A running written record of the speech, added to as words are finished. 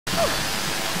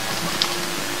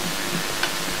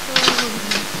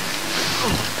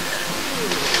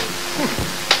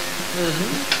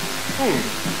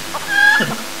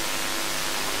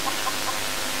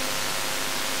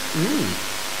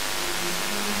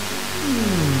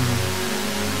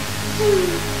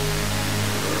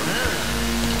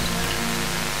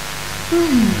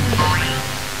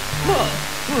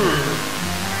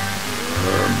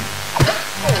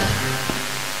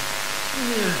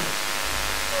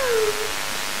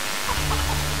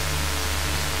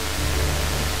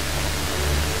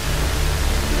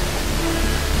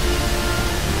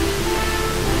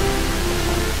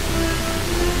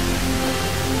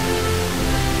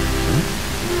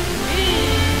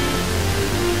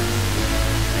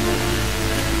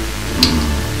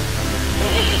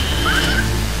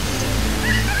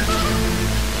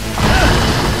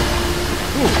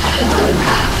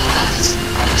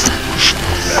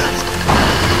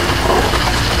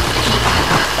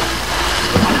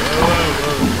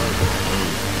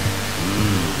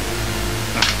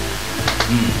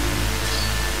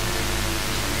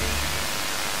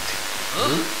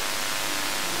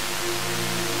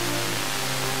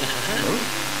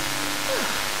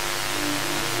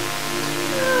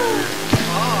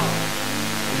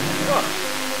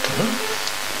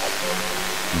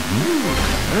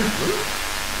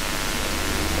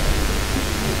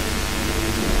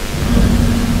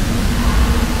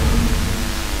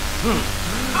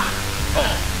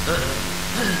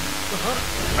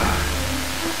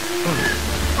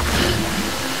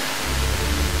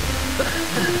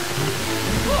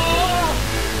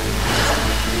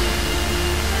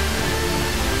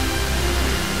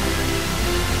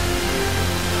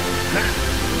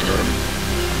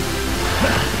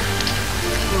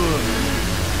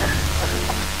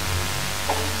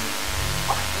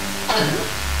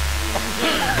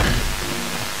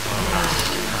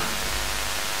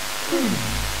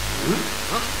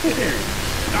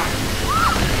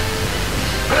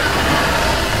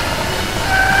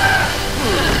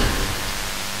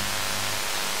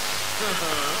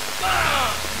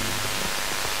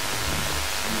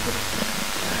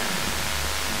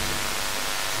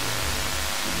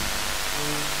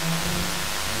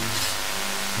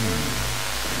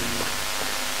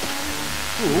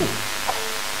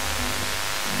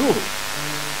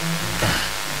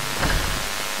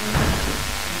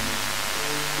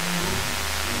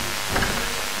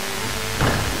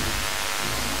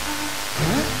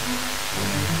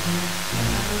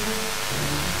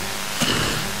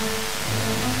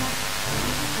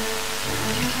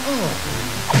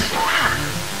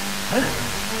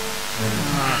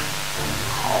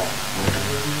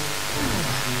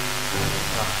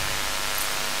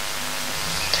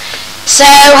So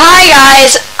hi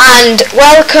guys, and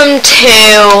welcome to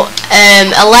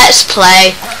a let's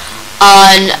play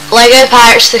on Lego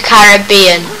Pirates of the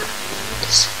Caribbean.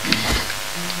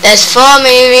 There's 4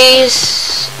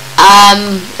 movies,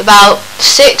 about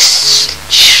 6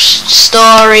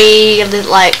 story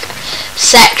like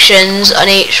sections on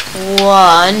each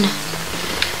one.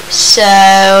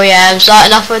 So yeah, I'm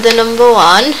starting off with the number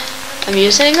 1. I'm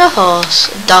using a horse,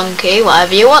 donkey,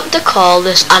 whatever you want to call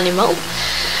this animal.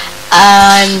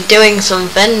 I'm doing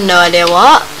something, no idea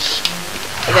what.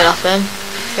 Get off him.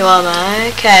 Who am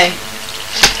I? Okay.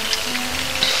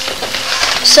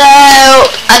 So,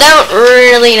 I don't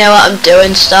really know what I'm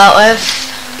doing to start with.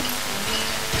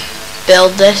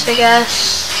 Build this, I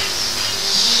guess.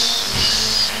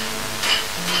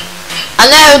 I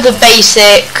know the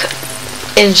basic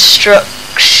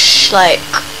like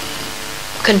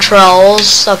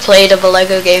controls. I played other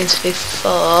Lego games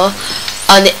before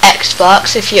on the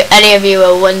Xbox, if any of you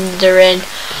are wondering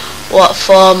what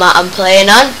format I'm playing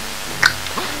on.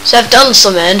 So I've done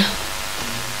something.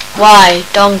 Why?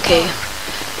 Donkey.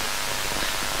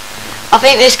 I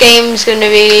think this game's going to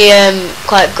be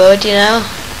quite good, you know.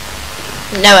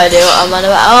 No idea what I'm on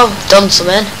about. Oh, I've done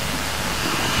something.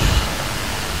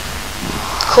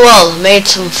 Cool, made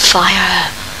some fire.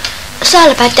 It's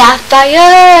all about that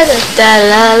fire. Da,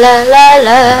 la, la, la,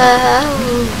 la.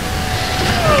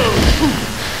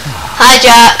 Hi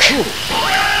Jack.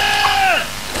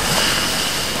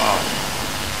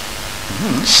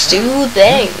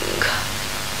 Soothing.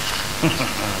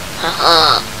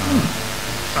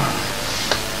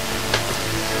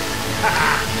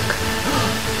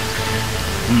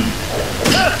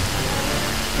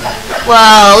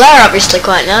 Well, they're obviously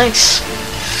quite nice.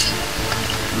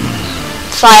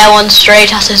 Fire one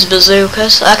straight at his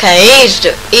bazookas. Okay, he's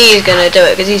gonna do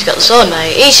it because he's got the sword,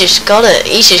 mate. He's just got it.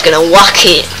 He's just gonna whack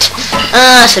it.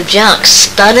 Ah, some Jack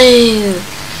stunning.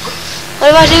 What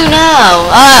do I do now?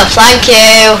 Oh, thank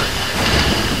you.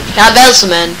 Can I build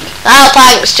something? Oh,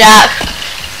 thanks, Jack.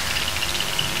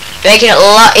 Making it a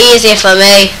lot easier for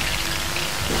me.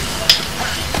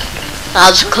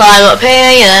 I'll just climb up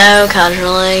here, you know,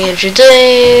 casually as you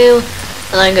do,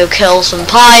 and then go kill some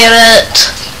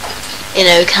pirate, you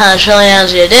know, casually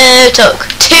as you do. Took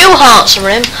 2 hearts from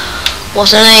him.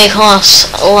 What an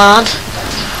A-class lad.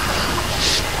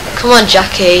 Come on,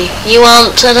 Jackie, you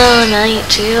want to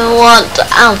donate, you want to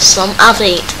have some, I'll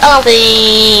eat.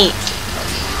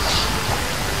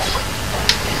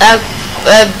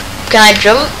 Can I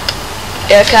jump?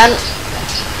 Yeah, I can.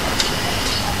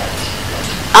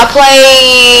 I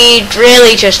played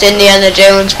really just Indiana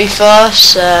Jones before,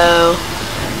 so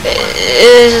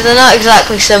they're not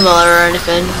exactly similar or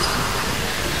anything.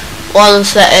 One's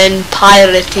set in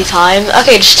piratey time.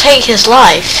 Okay, just take his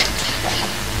life.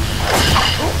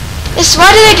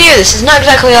 Why do they do this? It's not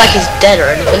exactly like he's dead or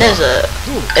anything, is it?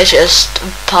 It's just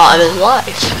part of his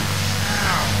life.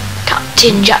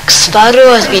 Captain Jack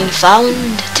Sparrow has been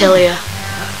found, tell ya.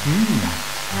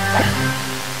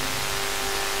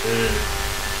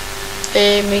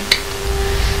 Hey, mate.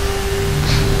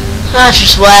 That's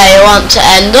just where you want to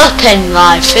end up in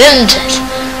life, isn't it?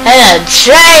 In a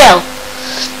jail.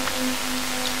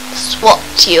 It's what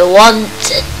you want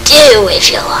to do with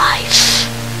your life.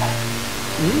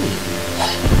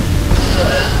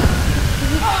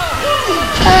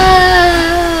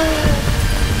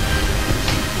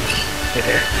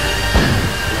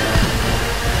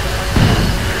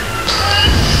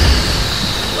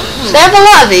 They have a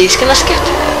lot of these. Can I skip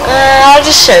it? I'll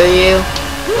just show you.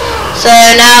 So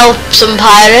now some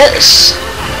pirates.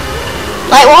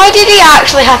 Like, why did he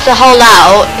actually have to hold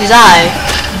out his eye?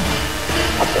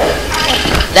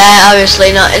 They're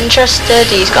obviously not interested.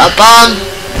 He's got a bomb.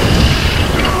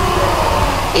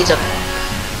 He's a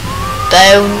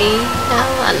bony. No,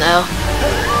 I know.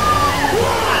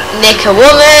 Nick a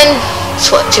woman.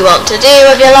 That's what you want to do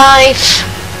with your life.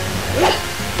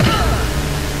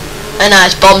 A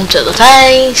nice bomb to the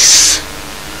face.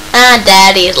 And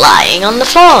Daddy is lying on the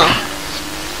floor.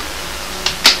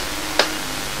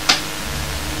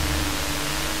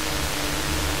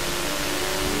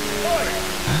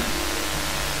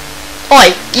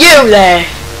 Oi, you there!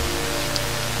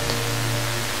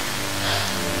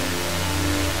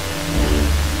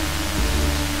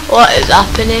 What is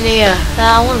happening here?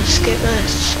 I want to skip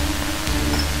this.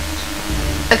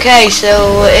 Okay,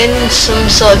 so we're in some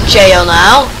sort of jail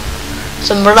now.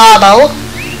 Some rabble.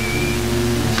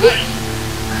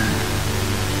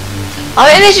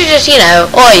 I think this is just, you know,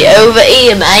 oi, over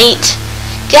here, mate.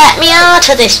 Get me out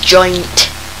of this joint.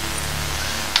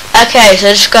 Okay, so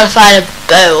I just gotta find a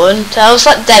bone. So I was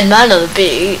that dead man on the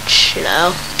beach, you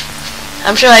know.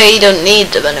 I'm sure he don't need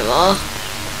them anymore.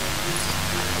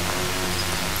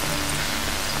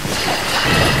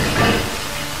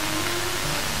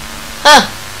 Huh.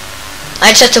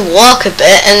 I just had to walk a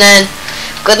bit and then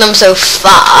because I'm so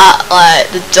fat,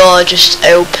 like the door just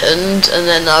opened and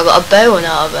then I got a bone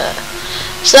out of it.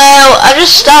 So I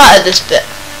just started this bit.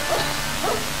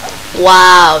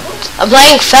 Wow. I'm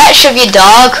playing fetch with your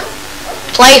dog.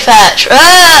 Play fetch.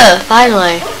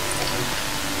 Finally.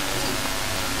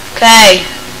 Okay.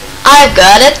 I've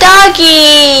got a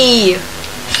doggy.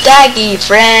 Doggy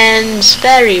friends.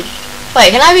 Very.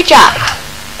 Wait, can I be Jack?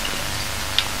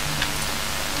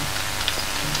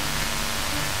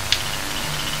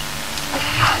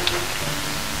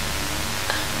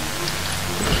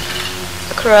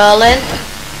 Crawling.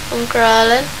 I'm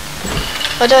crawling.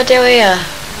 What do I do here?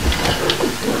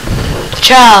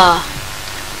 Cha.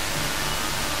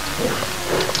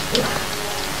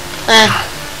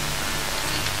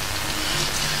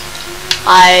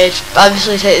 I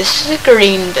obviously take this to the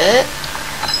green bit.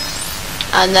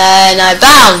 And then I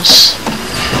bounce.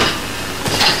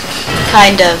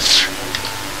 Kind of.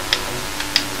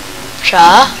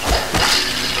 Cha.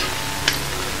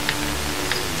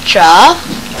 Cha.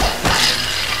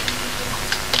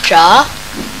 Cha.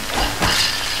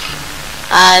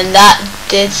 And that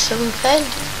did something.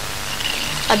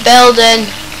 A building.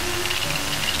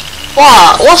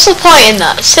 What? What's the point in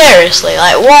that? Seriously,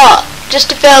 like what? Just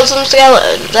to build some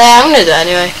skeletons? Yeah, I'm gonna do it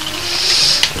anyway.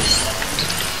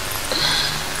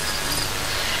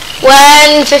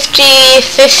 When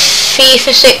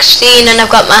FIFA 16 and I've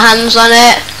got my hands on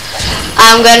it,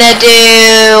 I'm gonna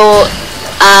do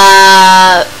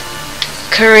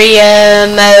career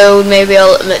mode, maybe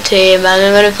ultimate team, and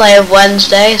I'm gonna play with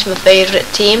Wednesday. It's my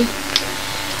favourite team.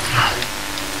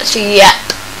 So yeah,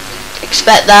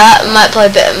 expect that. I might play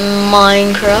a bit of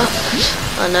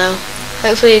Minecraft. I know.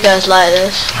 Hopefully you guys like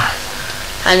this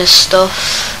kind of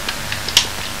stuff.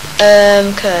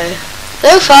 Okay.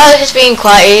 So far this has been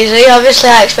quite easy. Obviously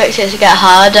I expect it to get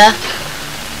harder,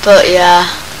 but yeah.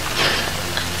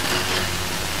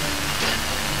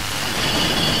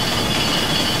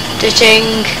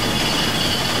 Ditching.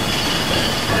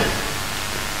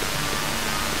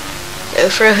 Go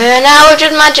through here now,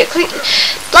 just magically,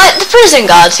 like the prison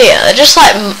guards here, they're just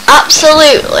like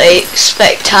absolutely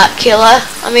spectacular.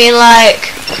 I mean,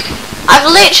 like, I've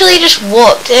literally just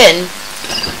walked in.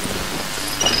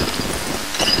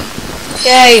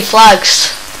 Yay, flags.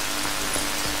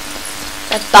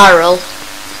 A barrel.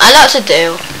 I know what to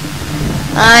do.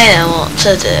 I know what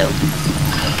to do.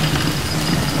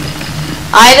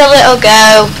 I had a little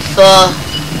go for,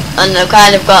 and I've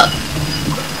kind of got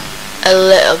a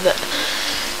little bit.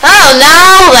 Oh,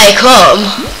 now they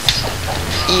come.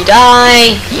 You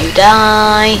die, you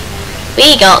die.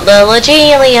 We got the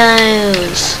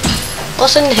Legilios.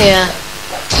 What's in here?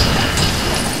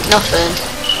 Nothing.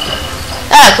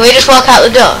 Ah, can we just walk out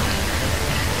the door?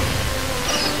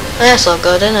 That's all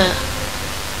good, isn't it?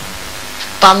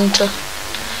 Banter.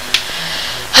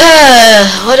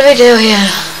 What do we do here?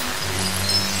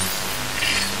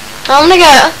 I'm gonna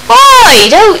go. Boy,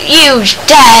 don't you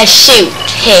dare shoot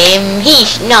him.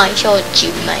 He's not your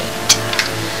teammate.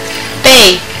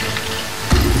 B.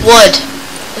 Wood.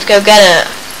 Let's go get it.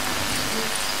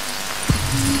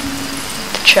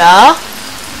 Pacha.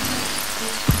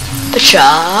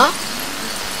 Pacha.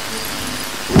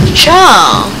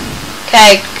 Pacha.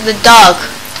 Okay, the dog.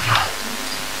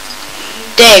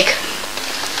 Dig.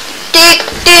 Dig,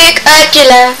 dig,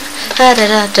 Angela.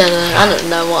 I don't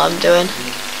know what I'm doing.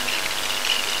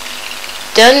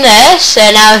 Done this, so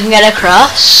now we can get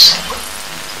across.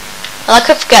 Well, I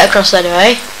could get across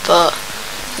anyway, but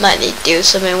might need to do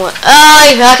something. Oh,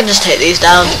 I can just take these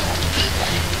down.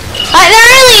 Like,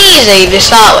 they're really easy to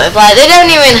start with. Like, they don't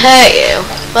even hurt you.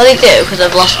 Well, they do, because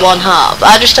I've lost one heart,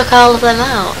 but I just took all of them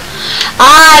out.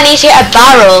 Ah, I need to get a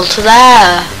barrel to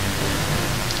there.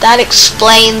 That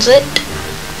explains it.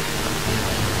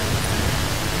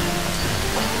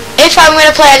 If I'm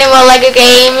gonna play any more LEGO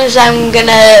games, I'm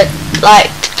gonna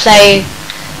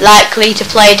likely to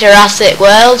play Jurassic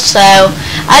World. So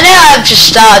I know I've just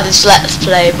started this Let's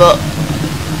Play, but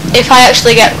if I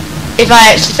actually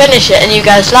finish it and you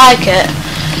guys like it,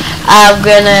 I'm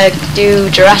gonna do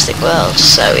Jurassic World.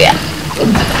 So yeah.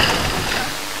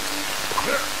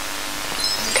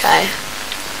 Okay.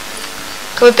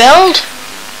 Can we build?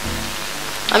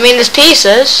 I mean, there's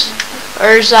pieces,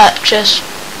 or is that just?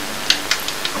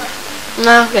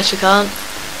 No, I guess we can't.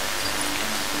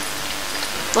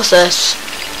 What's this?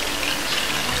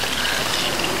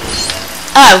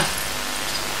 Oh.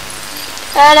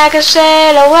 And I can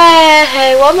sail away.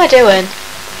 Hey, what am I doing?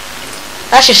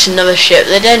 That's just another ship.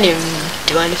 They didn't even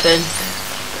do anything.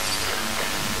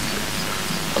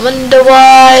 I'm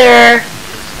underwater.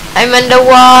 I'm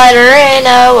underwater in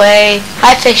a way.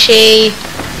 Hi, fishy.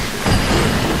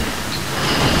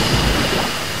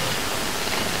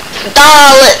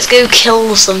 Ah, let's go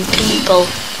kill some people.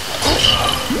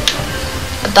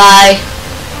 Bye.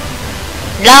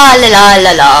 La la la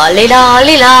la la la la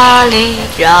la la la.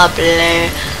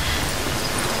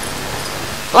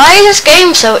 Why is this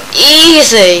game so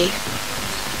easy?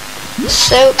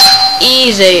 So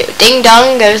easy. Ding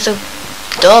dong goes the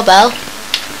doorbell.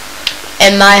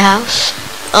 In my house.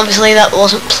 Obviously that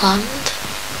wasn't planned.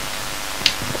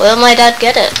 Will my dad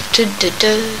get it?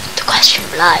 The question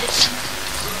lies.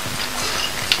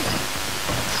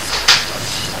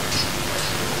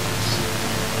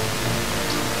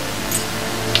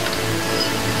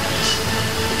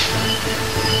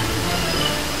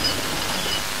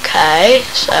 Okay,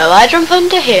 so I jump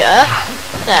under here.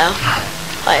 No.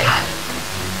 Wait.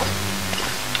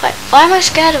 Wait, why am I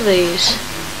scared of these?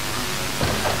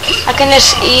 I can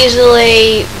just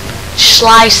easily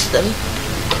slice them.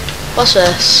 What's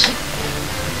this?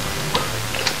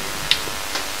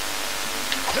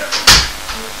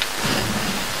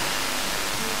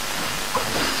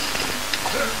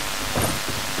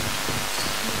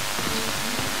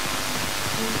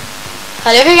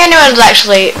 I don't think anyone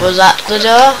actually was at the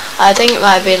door. I think it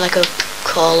might have been like a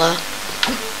caller.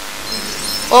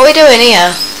 What are we doing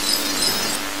here?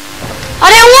 I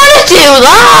didn't want to do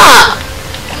that!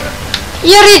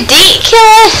 You're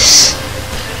ridiculous!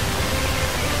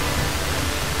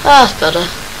 Oh, that's better.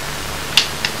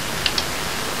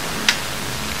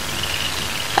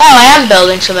 Oh, I am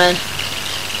building something.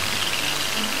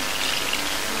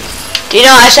 Do you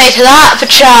know what I say to that,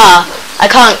 Pacha? I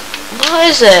can't... What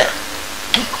is it?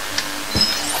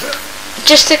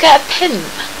 Just to get a pimp.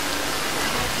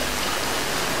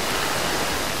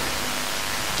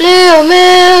 Blue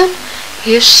moon,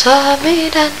 you saw me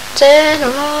dancing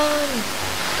alone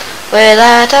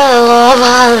without a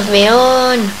love of my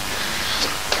own.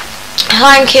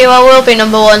 Thank you, I will be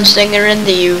 #1 singer in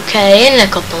the UK in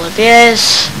a couple of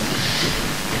years.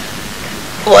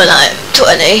 One night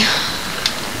 20.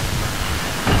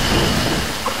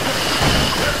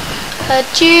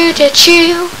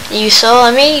 You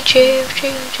saw me choo.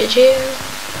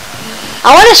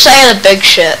 I want to sail a big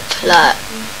ship, like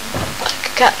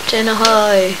Captain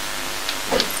Ahoy.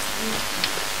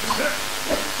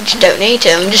 I just don't need to.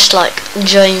 I'm just like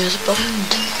James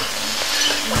Bond.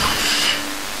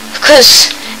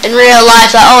 Because in real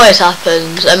life that always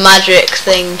happens. A magic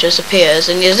thing just appears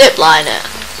and you zipline it.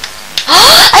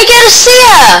 I get to see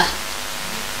her!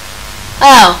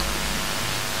 Oh.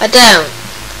 I don't.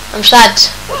 I'm sad.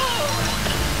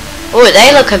 Oh,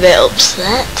 they look a bit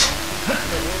upset.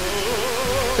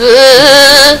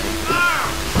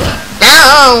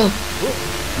 No!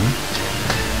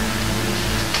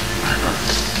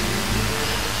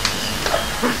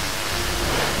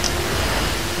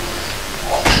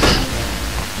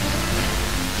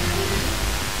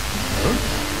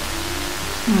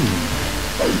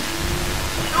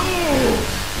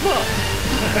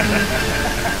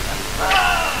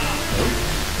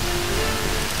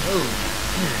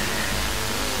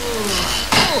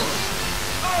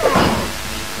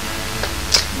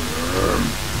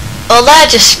 Well,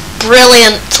 they're just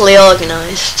brilliantly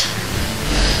organised.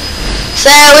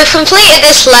 So we've completed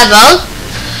this level.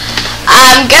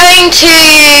 I'm going to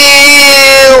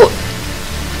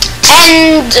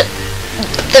end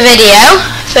the video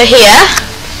for here.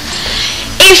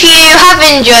 If you have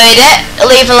enjoyed it,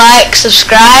 leave a like,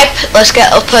 subscribe. Let's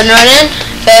get up and running.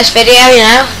 First video, you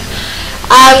know.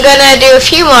 I'm gonna do a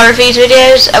few more of these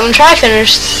videos. I'm gonna try to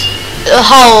finish the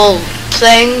whole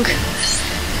thing.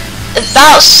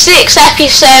 About 6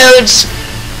 episodes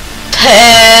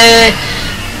per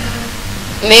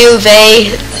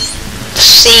movie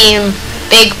scene,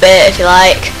 big bit if you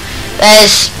like.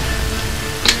 There's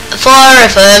 4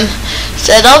 of them,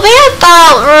 so there'll be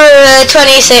about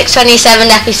 26,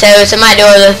 27 episodes. I might do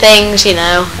other things, you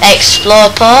know, explore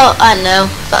port, I don't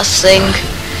know, that's the thing.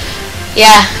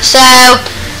 Yeah, so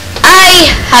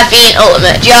I have been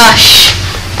Ultimate Josh,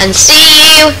 and see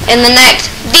you in the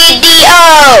next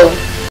video.